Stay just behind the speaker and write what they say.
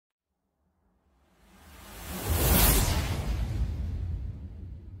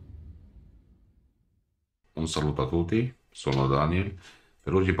Un saluto a tutti, sono Daniel.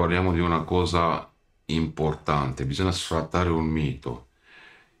 Per oggi parliamo di una cosa importante. Bisogna sfrattare un mito,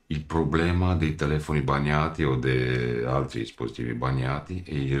 il problema dei telefoni bagnati o di altri dispositivi bagnati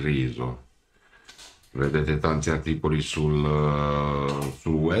e il riso. Vedete tanti articoli sul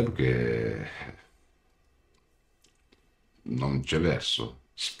web che non c'è verso.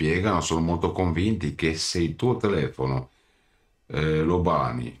 Spiegano, sono molto convinti che se il tuo telefono lo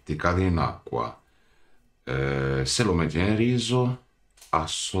bani, ti cade in acqua, se lo metti nel riso,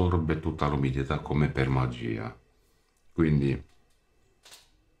 assorbe tutta l'umidità come per magia. Quindi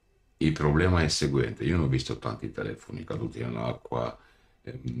il problema è il seguente: io ne ho visto tanti telefoni caduti nell'acqua,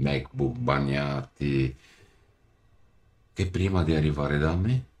 MacBook bagnati, che prima di arrivare da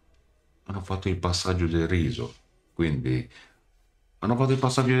me hanno fatto il passaggio del riso. Quindi hanno fatto il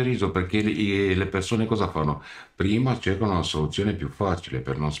passaggio del riso perché le persone cosa fanno? Prima cercano una soluzione più facile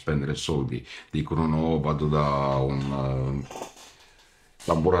per non spendere soldi. Dicono no, vado da un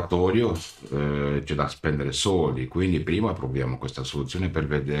laboratorio, c'è da spendere soldi, quindi prima proviamo questa soluzione per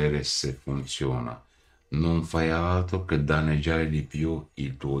vedere se funziona. Non fai altro che danneggiare di più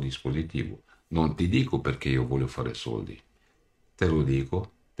il tuo dispositivo. Non ti dico perché io voglio fare soldi, te lo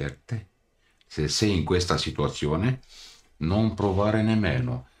dico per te. Se sei in questa situazione, non provare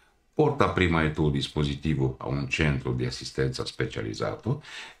nemmeno. Porta prima il tuo dispositivo a un centro di assistenza specializzato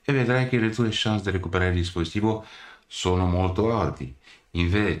e vedrai che le tue chance di recuperare il dispositivo sono molto alti.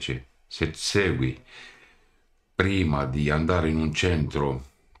 Invece, se segui prima di andare in un centro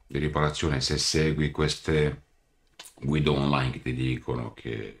di riparazione, se segui queste guide online che ti dicono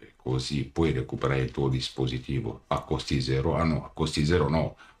che così puoi recuperare il tuo dispositivo a costi zero, ah no, a costi zero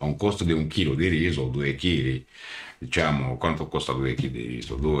no, a un costo di 1 chilo di riso, 2 chili, diciamo, quanto costa 2 chili di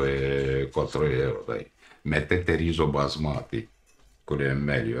riso? 2-4 euro, dai. Mettete riso basmati, quello è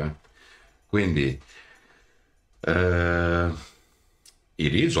meglio, eh. Quindi eh, il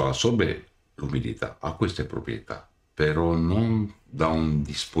riso assorbe l'umidità, ha queste proprietà, però non da un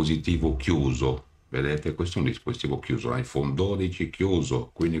dispositivo chiuso. Vedete, questo è un dispositivo chiuso, iPhone 12 chiuso,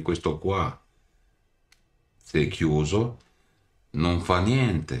 quindi questo qua, se è chiuso, non fa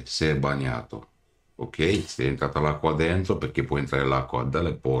niente se è bagnato. Ok, se è entrata l'acqua dentro, perché può entrare l'acqua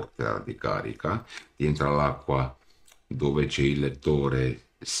dalle porte di carica, ti entra l'acqua dove c'è il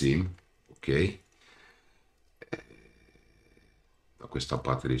lettore SIM, ok? Da questa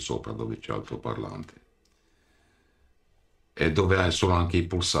parte di sopra dove c'è l'altoparlante e dove sono anche i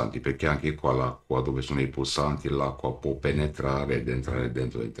pulsanti, perché anche qua l'acqua, dove sono i pulsanti, l'acqua può penetrare ed entrare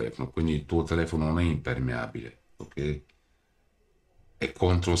dentro il telefono, quindi il tuo telefono non è impermeabile, ok? È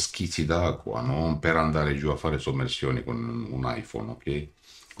contro schizzi d'acqua, non per andare giù a fare sommersioni con un iPhone, ok?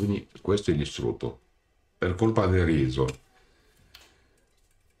 Quindi questo è distrutto per colpa del riso.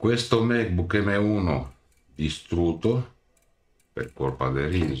 Questo MacBook M1 distrutto per colpa del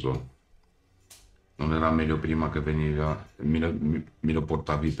riso. Non era meglio prima che veniva, me lo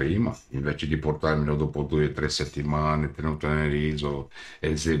portavi prima, invece di portarmelo dopo 2 o 3 settimane, tenuto nel riso,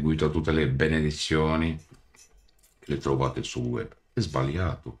 eseguito tutte le benedizioni che le trovate sul web. È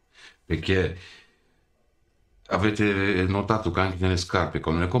sbagliato, perché avete notato che anche nelle scarpe,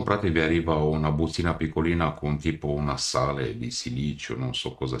 quando le comprate, vi arriva una bustina piccolina con tipo una sale di silicio, non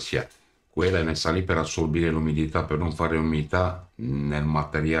so cosa sia. Quella è messa lì per assorbire l'umidità, per non fare umidità nel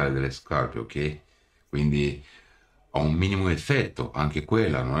materiale delle scarpe, ok? Quindi ha un minimo effetto, anche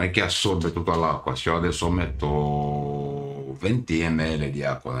quella, non è che assorbe tutta l'acqua. Se io adesso metto 20 ml di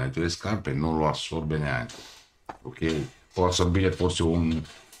acqua nelle tue scarpe, non lo assorbe neanche, ok? Può assorbire forse 1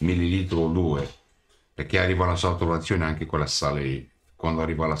 millilitro o 2, perché arriva alla saturazione anche quella sale, quando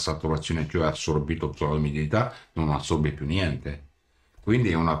arriva alla saturazione, cioè ha assorbito tutta l'umidità, non assorbe più niente.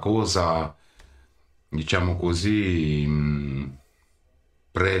 Quindi è una cosa, diciamo così,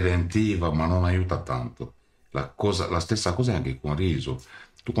 preventiva, ma non aiuta tanto. La stessa cosa è anche con il riso.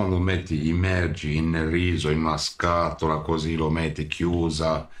 Tu quando metti, immergi nel riso in una scatola, così lo metti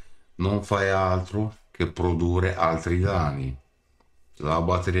chiusa, non fai altro che produrre altri danni. La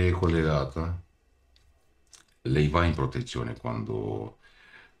batteria è collegata, lei va in protezione quando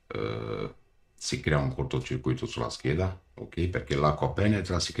si crea un cortocircuito sulla scheda, ok? Perché l'acqua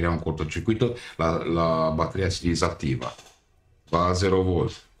penetra, si crea un cortocircuito, la batteria si disattiva, va a 0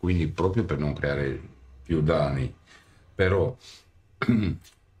 volt, quindi proprio per non creare più danni. Però in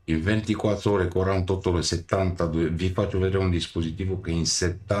 24 ore, 48 ore, 72, vi faccio vedere un dispositivo che in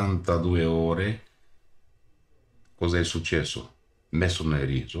 72 ore, cosa è successo? Messo nel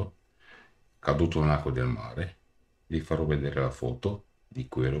riso, caduto nell'acqua del mare, vi farò vedere la foto di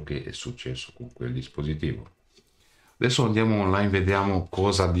quello che è successo con quel dispositivo. Adesso andiamo online, vediamo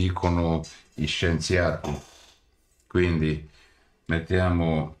cosa dicono gli scienziati Quindi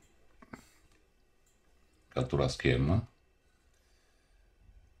mettiamo cattura schermo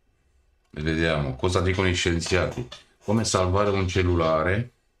e vediamo cosa dicono gli scienziati. Come salvare un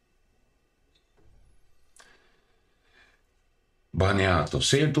cellulare. Bagnato.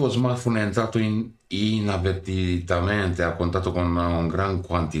 Se il tuo smartphone è entrato inavvertitamente a contatto con un gran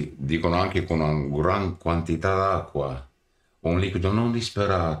dicono anche con una gran quantità d'acqua o un liquido, non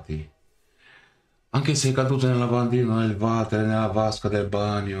disperati. Anche se è caduto nel lavandino, nel water, nella vasca del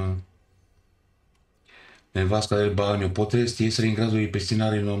bagno, potresti essere in grado di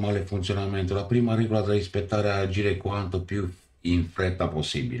ripristinare il normale funzionamento. La prima regola da rispettare è agire quanto più in fretta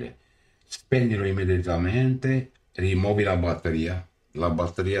possibile. Spegnilo immediatamente, rimuovi la batteria. La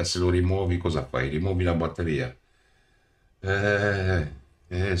batteria, se lo rimuovi, cosa fai? Rimuovi la batteria.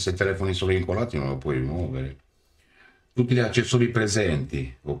 Se telefoni sono incollati non lo puoi rimuovere. Tutti gli accessori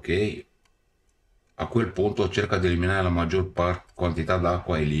presenti, ok? A quel punto cerca di eliminare la maggior quantità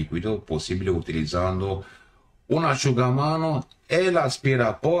d'acqua e liquido possibile utilizzando un asciugamano e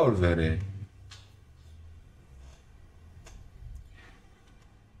l'aspirapolvere.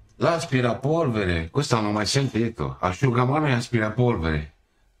 L'aspirapolvere, questo non ho mai sentito. Asciugamano e aspirapolvere.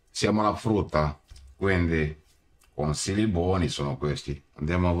 Siamo alla frutta, quindi consigli buoni sono questi.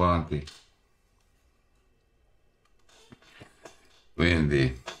 Andiamo avanti.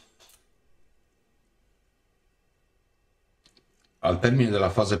 Quindi al termine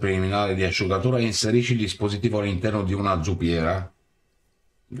della fase preliminare di asciugatura inserisci il dispositivo all'interno di una zuppiera,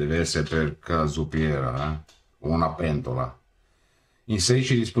 deve essere per casupiera, o una pentola.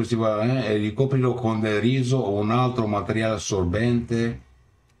 Inserisci il dispositivo e ricoprilo con del riso o un altro materiale assorbente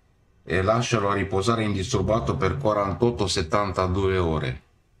e lascialo a riposare indisturbato per 48-72 ore.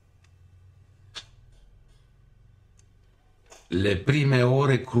 Le prime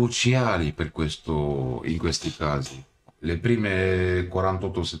ore cruciali per in questi casi. Le prime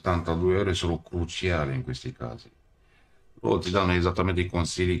 48-72 ore sono cruciali in questi casi. Loro ti danno esattamente i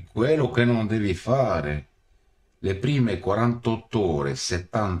consigli, quello che non devi fare. Le prime 48 ore,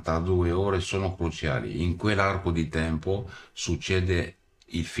 72 ore sono cruciali. In quell'arco di tempo succede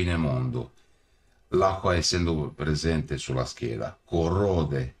il fine mondo. L'acqua, essendo presente sulla scheda,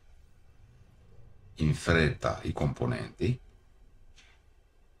 corrode in fretta i componenti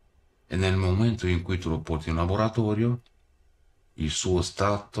e nel momento in cui tu lo porti in laboratorio il suo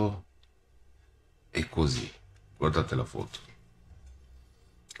stato è così. Guardate la foto.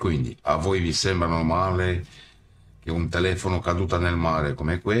 Quindi a voi vi sembra normale che un telefono caduto nel mare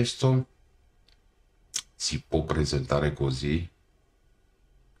come questo si può presentare così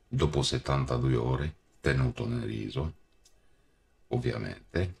dopo 72 ore tenuto nel riso,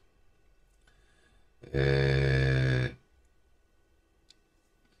 ovviamente.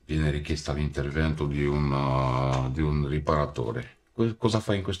 Viene richiesto l'intervento di un riparatore. Cosa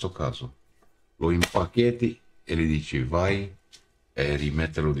fai in questo caso? Lo impacchetti e gli dici vai e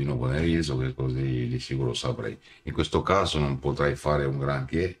rimetterlo di nuovo nel riso, che così di sicuro saprai. In questo caso non potrai fare un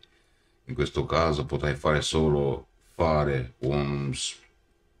granché, in questo caso potrai fare solo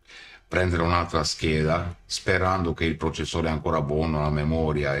prendere un'altra scheda sperando che il processore è ancora buono, la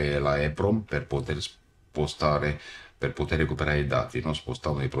memoria e la EEPROM per poter spostare, per poter recuperare i dati, non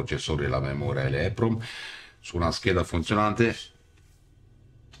spostando i processori, la memoria e le EEPROM su una scheda funzionante.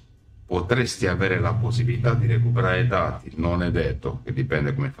 Potresti avere la possibilità di recuperare i dati, non è detto, che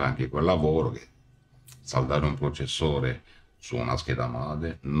dipende come fai anche quel lavoro, che saldare un processore su una scheda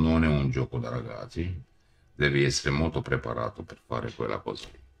madre non è un gioco da ragazzi, devi essere molto preparato per fare quella cosa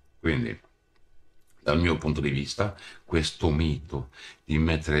lì. Quindi, dal mio punto di vista, questo mito di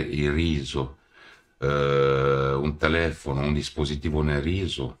mettere il riso, un telefono, un dispositivo nel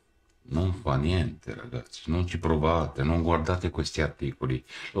riso, non fa niente, ragazzi. Non ci provate, non guardate questi articoli.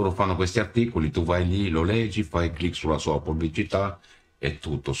 Loro fanno questi articoli, tu vai lì, lo leggi, fai clic sulla sua pubblicità e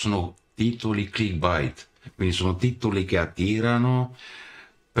tutto. Sono titoli clickbait, quindi sono titoli che attirano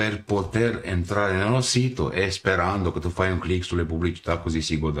per poter entrare nello sito e sperando che tu fai un clic sulle pubblicità così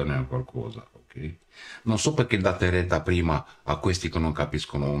si guadagna qualcosa, ok? Non so perché date retta prima a questi che non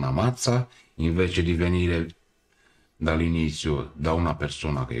capiscono una mazza, invece di venire dall'inizio da una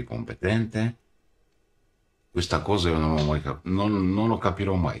persona che è competente. Questa cosa io non lo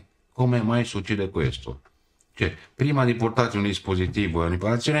capirò mai. Come mai succede questo? Cioè, prima di portarti un dispositivo e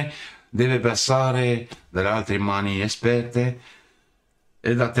un'operazione, deve passare dalle altre mani esperte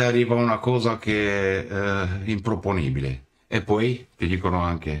e da te arriva una cosa che è improponibile. E poi ti dicono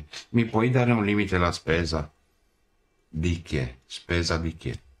anche, mi puoi dare un limite alla spesa? Di che? Spesa di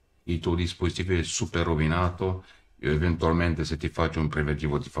che? Il tuo dispositivo è super rovinato, Io eventualmente se ti faccio un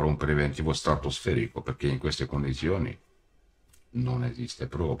preventivo ti farò un preventivo stratosferico, perché in queste condizioni non esiste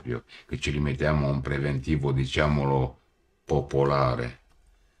proprio che ci rimettiamo a un preventivo, diciamolo, popolare.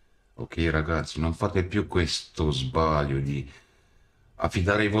 Ok ragazzi, non fate più questo sbaglio di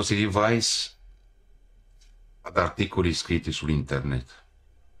affidare i vostri device ad articoli scritti sull'internet.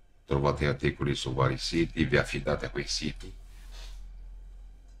 Trovate articoli su vari siti, vi affidate a quei siti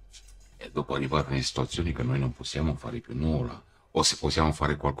e dopo arrivate in situazioni che noi non possiamo fare più nulla, o se possiamo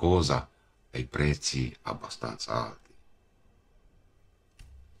fare qualcosa ai prezzi abbastanza alti.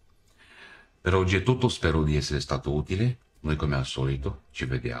 Per oggi è tutto, spero di essere stato utile. Noi come al solito ci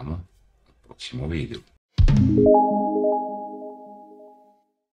vediamo al prossimo video.